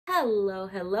Hello,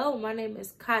 hello. My name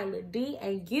is Kaila D,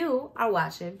 and you are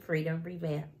watching Freedom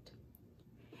Revamped.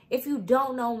 If you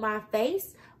don't know my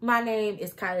face, my name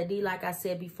is Kaila D, like I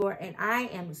said before, and I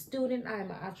am a student, I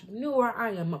am an entrepreneur, I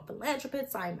am a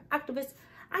philanthropist, I am an activist,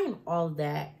 I am all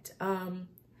that.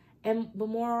 But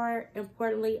more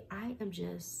importantly, I am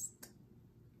just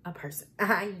a person.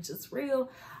 I am just real.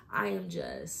 I am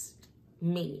just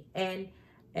me.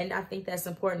 And I think that's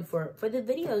important for the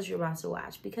videos you're about to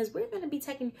watch, because we're going to be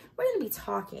talking, we're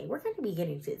going to be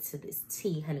getting to this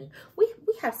tea, honey. We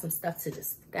have some stuff to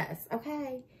discuss,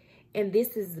 okay? And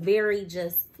this is very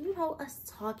just, you know, us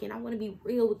talking. I want to be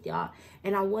real with y'all,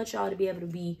 and I want y'all to be able to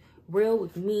be real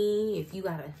with me. If you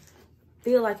got to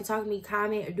feel like you're talking to me,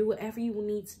 comment or do whatever you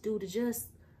need to do to just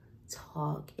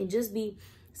talk and just be.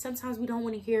 Sometimes we don't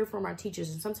want to hear from our teachers,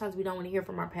 and sometimes we don't want to hear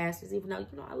from our pastors, even though,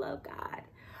 you know, I love God.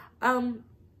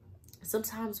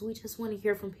 Sometimes we just want to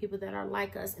hear from people that are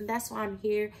like us, and that's why I'm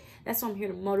here. That's why I'm here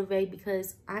to motivate,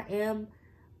 because I am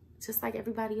just like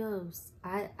everybody else.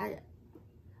 I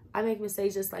make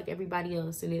mistakes just like everybody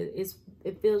else, and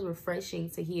it feels refreshing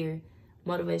to hear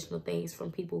motivational things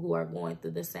from people who are going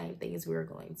through the same things we're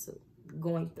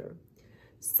going through.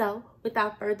 So,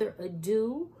 without further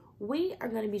ado, we are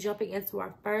going to be jumping into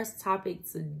our first topic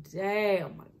today. Oh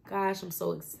my gosh, I'm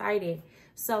so excited.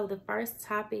 So, the first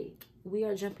topic we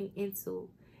are jumping into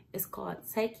is called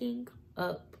taking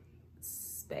up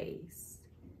space.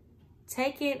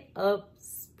 Taking up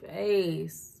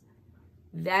space.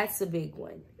 That's a big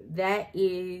one. That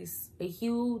is a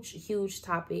huge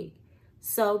topic.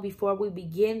 So before we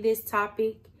begin this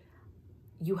topic,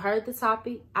 you heard the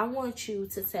topic. I want you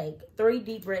to take 3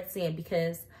 deep breaths in,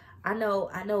 because I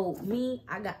know me,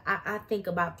 I think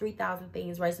about 3,000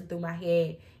 things racing through my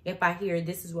head if I hear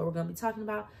this is what we're going to be talking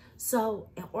about. So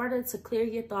in order to clear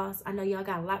your thoughts, I know y'all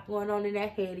got a lot going on in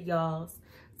that head of y'all's.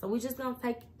 So we're just going to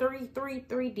take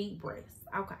three deep breaths.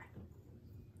 Okay.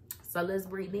 So let's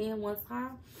breathe in one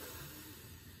time.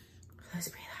 Let's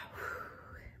breathe out.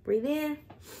 Breathe in.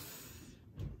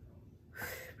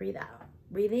 Breathe out.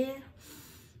 Breathe in.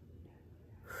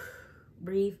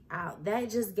 Breathe out.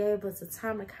 That just gave us a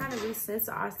time to kind of recenter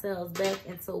ourselves back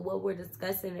into what we're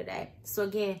discussing today. So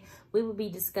again, we will be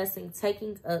discussing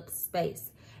taking up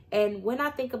space. And when I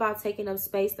think about taking up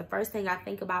space, the first thing I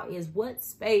think about is, what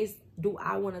space do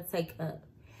I want to take up?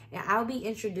 And I'll be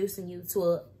introducing you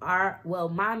to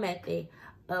my method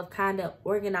of kind of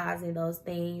organizing those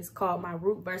things, called my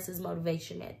root versus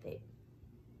motivation method.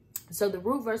 So the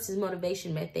root versus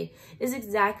motivation method is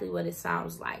exactly what it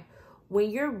sounds like.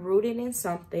 When you're rooted in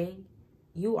something,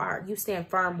 you stand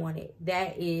firm on it.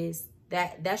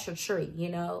 That's your tree, you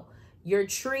know. Your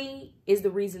tree is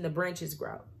the reason the branches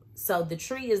grow. So the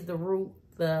tree is the root,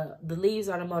 the leaves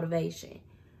are the motivation.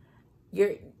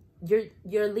 Your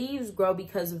leaves grow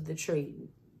because of the tree.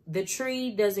 The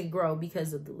tree doesn't grow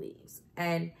because of the leaves.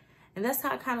 And that's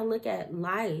how I kind of look at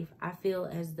life. I feel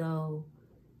as though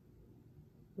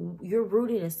you're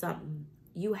rooted in something.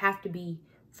 You have to be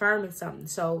firm in something.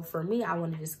 So for me, I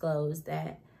want to disclose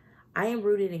that I am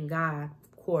rooted in God,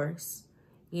 of course.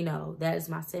 You know, that is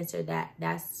my center.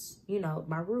 That's, you know,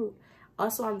 my root.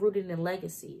 Also, I'm rooted in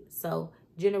legacy. So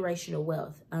generational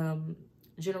wealth,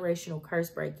 generational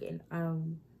curse breaking,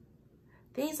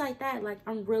 things like that. Like,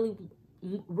 I'm really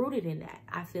rooted in that.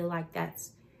 I feel like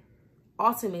that's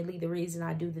ultimately the reason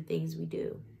I do the things we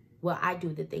do. Well, I do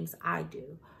the things I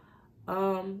do.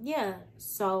 Yeah.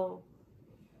 So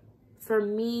for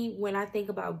me, when I think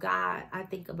about God, I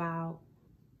think about,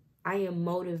 I am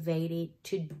motivated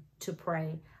to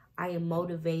pray. I am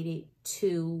motivated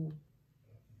to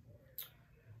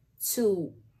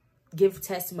give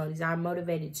testimonies. I'm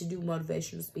motivated to do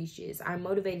motivational speeches. I'm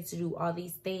motivated to do all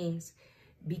these things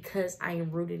because I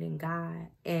am rooted in God.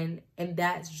 And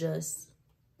that's just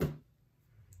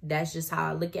how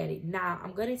I look at it. Now,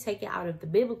 I'm going to take it out of the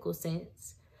biblical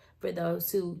sense. For those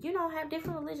who, you know, have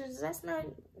different religions, that's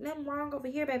nothing wrong over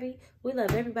here, baby. We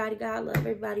love everybody. God love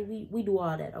everybody. We do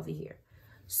all that over here.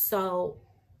 So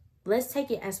let's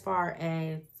take it as far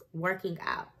as working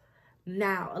out.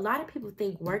 Now, a lot of people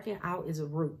think working out is a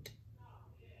root.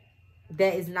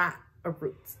 That is not a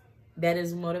root. That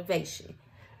is motivation.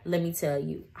 Let me tell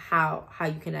you how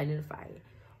you can identify it.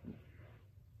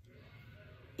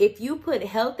 If you put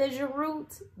health as your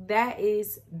root, that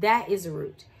is a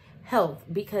root. Health,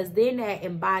 because then that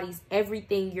embodies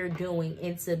everything you're doing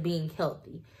into being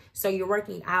healthy. So you're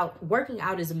working out. Working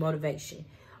out is a motivation.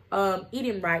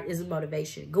 Eating right is a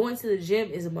motivation. Going to the gym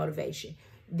is a motivation.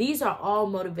 These are all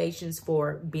motivations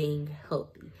for being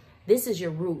healthy. This is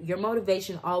your root. Your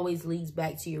motivation always leads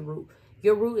back to your root.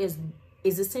 Your root is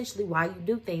essentially why you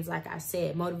do things. Like I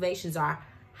said, motivations are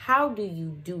how do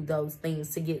you do those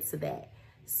things to get to that?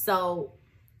 So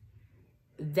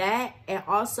that, and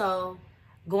also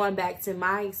going back to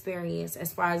my experience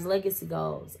as far as legacy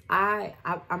goes, I'm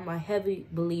a heavy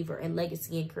believer in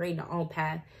legacy and creating our own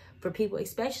path for people,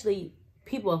 especially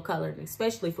people of color, and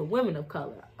especially for women of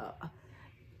color,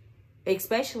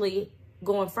 especially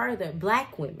going further,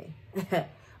 Black women.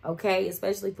 Okay,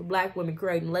 especially for Black women,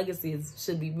 creating legacies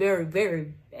should be very,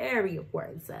 very, very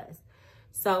important to us.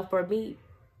 So for me,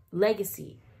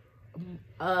 legacy,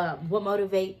 I'm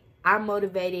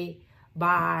motivated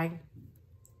by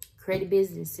creating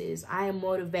businesses. I am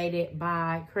motivated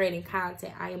by creating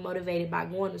content. I am motivated by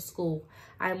going to school.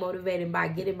 I am motivated by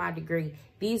getting my degree.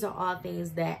 These are all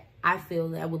things that I feel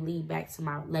that would lead back to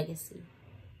my legacy.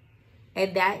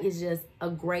 And that is just a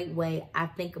great way I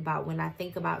think about when I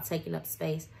think about taking up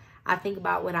space. I think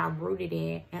about what I'm rooted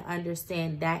in and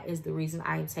understand that is the reason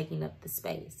I am taking up the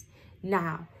space.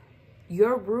 Now,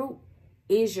 your root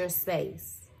is your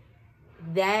space.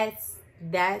 That's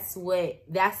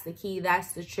the key.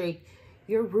 That's the trick.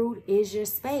 Your root is your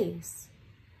space.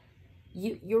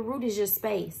 Your root is your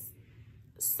space.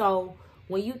 So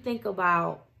when you think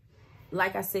about,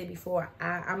 like I said before,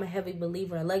 I'm a heavy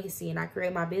believer in legacy, and I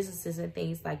create my businesses and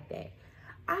things like that.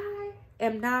 I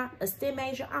am not a STEM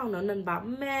major. I don't know nothing about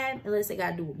math unless it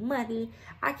got to do with money.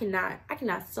 I cannot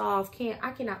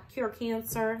cure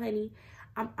cancer, honey.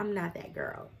 I'm not that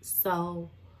girl. So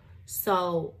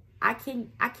I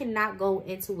cannot go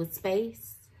into a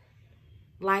space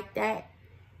like that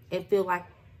and feel like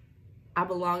I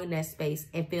belong in that space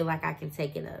and feel like I can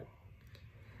take it up.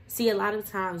 See, a lot of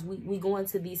times we go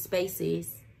into these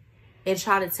spaces and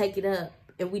try to take it up,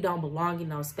 and we don't belong in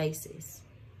those spaces.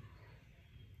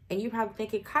 And you're probably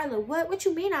thinking, Kaila, what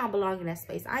you mean I don't belong in that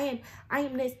space? I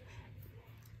am this.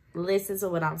 Listen to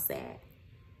what I'm saying.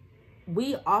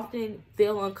 We often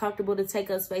feel uncomfortable to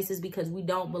take up spaces because we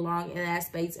don't belong in that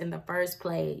space in the first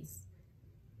place.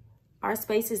 Our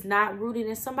space is not rooted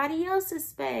in somebody else's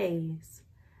space.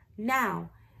 Now,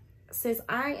 since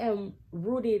I am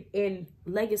rooted in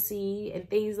legacy and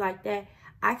things like that,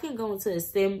 I can go into a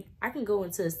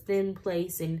STEM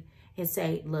place and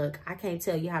say, look, I can't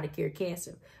tell you how to cure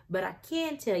cancer, but I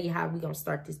can tell you how we're going to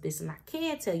start this business, and I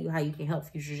can tell you how you can help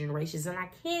future generations, and I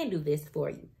can do this for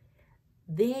you.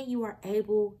 Then you are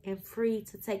able and free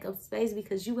to take up space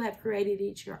because you have created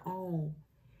it your own.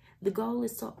 The goal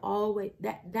is to always,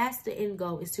 that's the end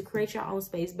goal, is to create your own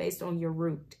space based on your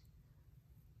root.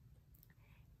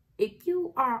 If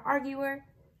you are an arguer,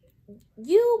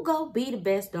 you go be the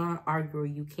best darn arguer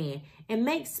you can and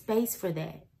make space for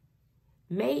that.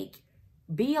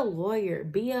 Be a lawyer,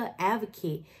 be an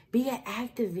advocate, be an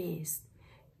activist,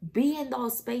 be in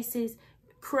those spaces.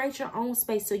 Create your own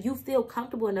space so you feel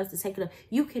comfortable enough to take it up.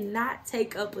 You cannot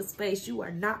take up a space you are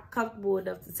not comfortable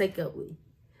enough to take up with.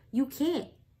 You can't.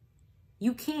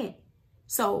 You can't.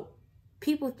 So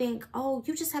people think, oh,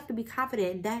 you just have to be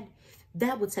confident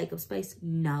that will take up space.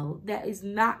 No, that is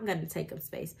not going to take up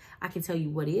space. I can tell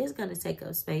you what is going to take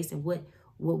up space and what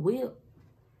will.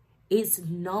 It's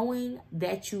knowing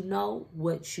that you know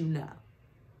what you know.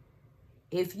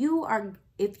 If you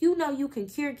know you can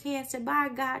cure cancer, by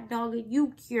God, dog it,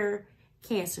 you cure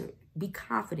cancer. Be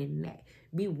confident in that.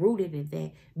 Be rooted in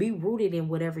that. Be rooted in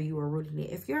whatever you are rooted in.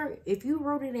 If you're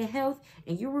rooted in health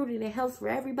and you're rooted in health for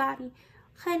everybody,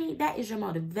 honey, that is your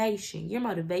motivation. Your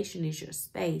motivation is your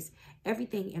space.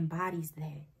 Everything embodies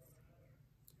that.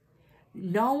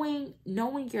 Knowing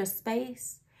your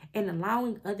space and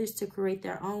allowing others to create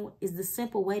their own is the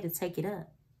simple way to take it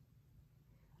up.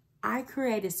 I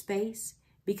create a space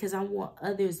because I want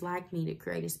others like me to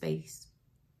create a space.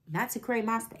 Not to create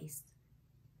my space.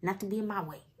 Not to be in my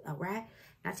way, all right?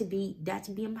 Not to be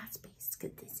in my space.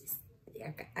 Because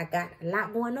I got a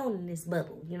lot going on in this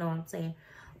bubble, you know what I'm saying?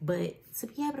 But to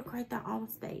be able to create their own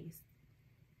space.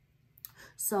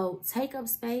 So take up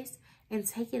space and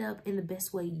take it up in the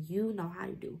best way you know how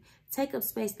to do. Take up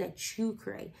space that you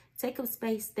create. Take up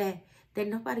space that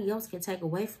nobody else can take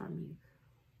away from you.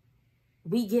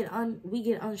 We get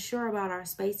unsure about our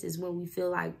spaces when we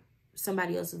feel like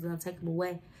somebody else is going to take them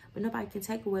away. But nobody can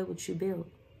take away what you build.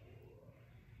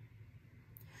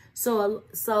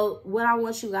 So what I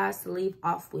want you guys to leave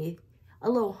off with, a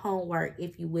little homework,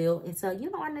 if you will. And so,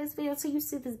 in this video, so you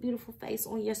see this beautiful face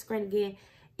on your screen again,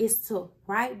 is to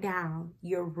write down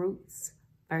your roots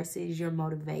versus your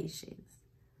motivations.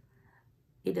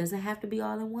 It doesn't have to be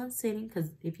all in one sitting, because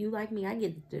if you like me, I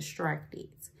get distracted.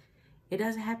 It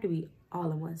doesn't have to be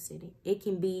all in one sitting. It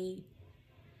can be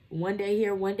one day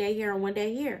here, one day here, and one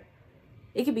day here.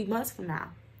 It could be months from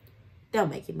now. They'll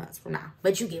make it months from now,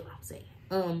 but you get what I'm saying.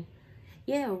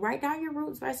 Yeah, write down your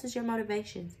roots versus your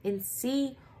motivations and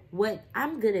see what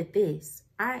I'm good at this.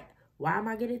 Why am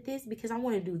I good at this? Because I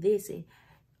want to do this. And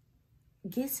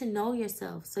get to know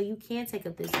yourself so you can take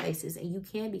up the spaces and you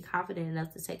can be confident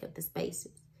enough to take up the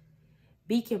spaces.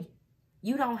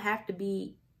 You don't have to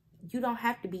be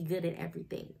good at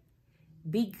everything.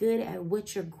 Be good at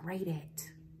what you're great at.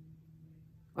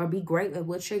 Or be great at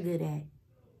what you're good at.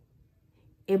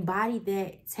 Embody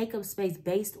that. Take up space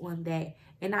based on that.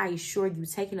 And I assure you,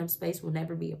 taking up space will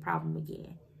never be a problem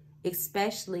again.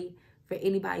 Especially for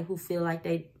anybody who feel like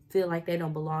they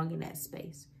don't belong in that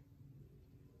space.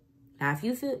 Now, if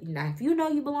you know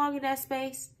you belong in that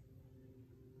space,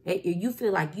 you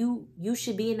feel like you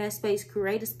should be in that space,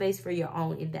 create a space for your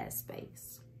own in that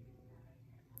space.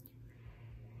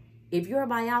 If you're a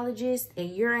biologist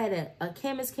and you're at a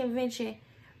chemist convention,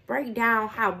 break down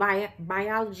how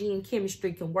biology and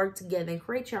chemistry can work together and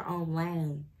create your own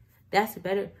lane.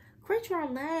 Create your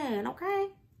own lane, okay?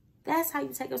 That's how you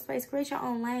take up space. Create your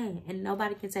own lane and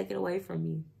nobody can take it away from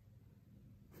you.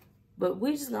 But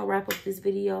we're just going to wrap up this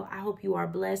video. I hope you are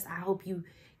blessed. I hope you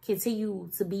continue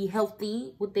to be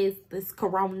healthy with this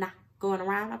corona going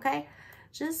around, okay?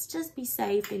 Just be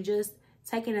safe and just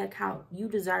take into account you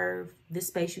deserve the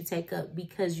space you take up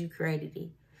because you created it.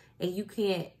 And you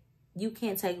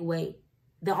can't take away.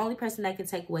 The only person that can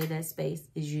take away that space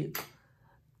is you.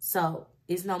 So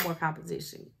it's no more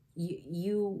competition.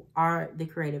 You are the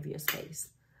creator of your space.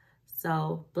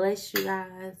 So bless you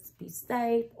guys. Be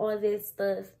safe. All this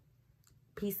stuff.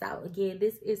 Peace out. Again,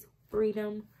 this is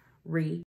Freedom Re.